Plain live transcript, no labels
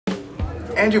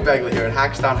Andrew Begley here at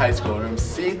Hackettstown High School, room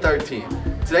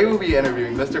C13. Today we'll be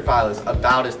interviewing Mr. Files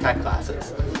about his tech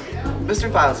classes.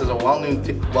 Mr. Files is a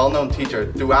well-known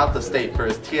teacher throughout the state for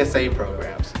his TSA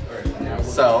programs.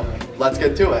 So, let's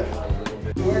get to it.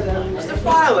 Mr.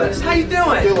 Files, how you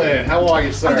doing? Dylan, how are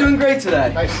you, sir? I'm doing great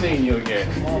today. Nice seeing you again.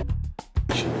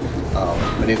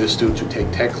 Many of the students who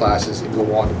take tech classes and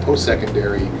go on to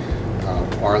post-secondary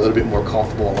are a little bit more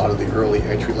comfortable in a lot of the early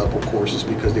entry-level courses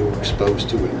because they were exposed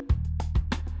to it.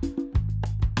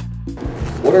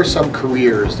 What are some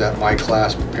careers that my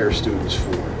class prepares students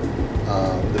for?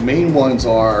 The main ones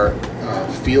are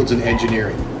fields in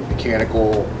engineering,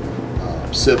 mechanical,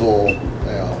 civil,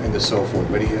 and so forth,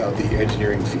 many of the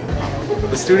engineering field.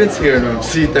 The students here in room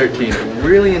C13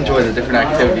 really enjoy the different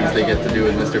activities they get to do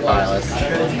with Mr. Files.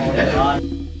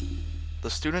 The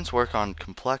students work on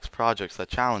complex projects that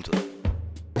challenge them.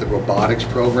 The robotics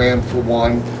program, for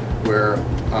one, where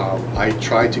I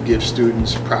try to give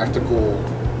students practical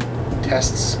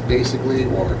tests, basically,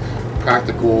 or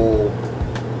practical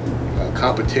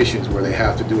competitions where they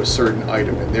have to do a certain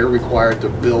item, and they're required to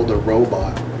build a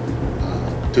robot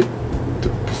to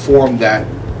perform that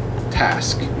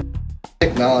task.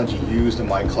 Technology used in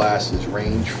my classes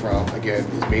range from, again,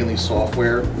 is mainly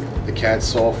software. The CAD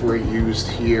software used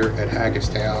here at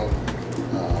Hackettstown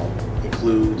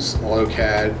includes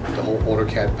AutoCAD, the whole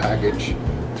AutoCAD package,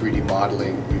 3D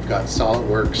modeling. We've got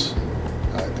SolidWorks,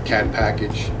 the CAD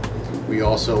package. We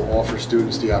also offer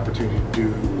students the opportunity to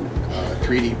do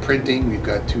 3D printing. We've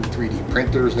got 2 3D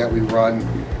printers that we run.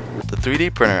 The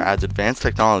 3D printer adds advanced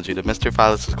technology to Mr.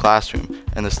 Files' classroom,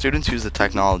 and the students use the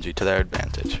technology to their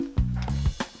advantage.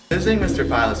 Visiting Mr.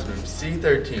 Files' room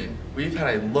C13, we've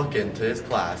had a look into his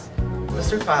class.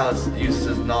 Mr. Files uses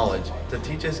his knowledge to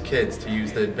teach his kids to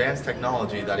use the advanced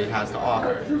technology that he has to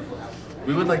offer.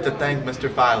 We would like to thank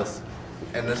Mr. Files,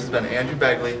 and this has been Andrew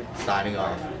Begley signing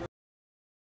off.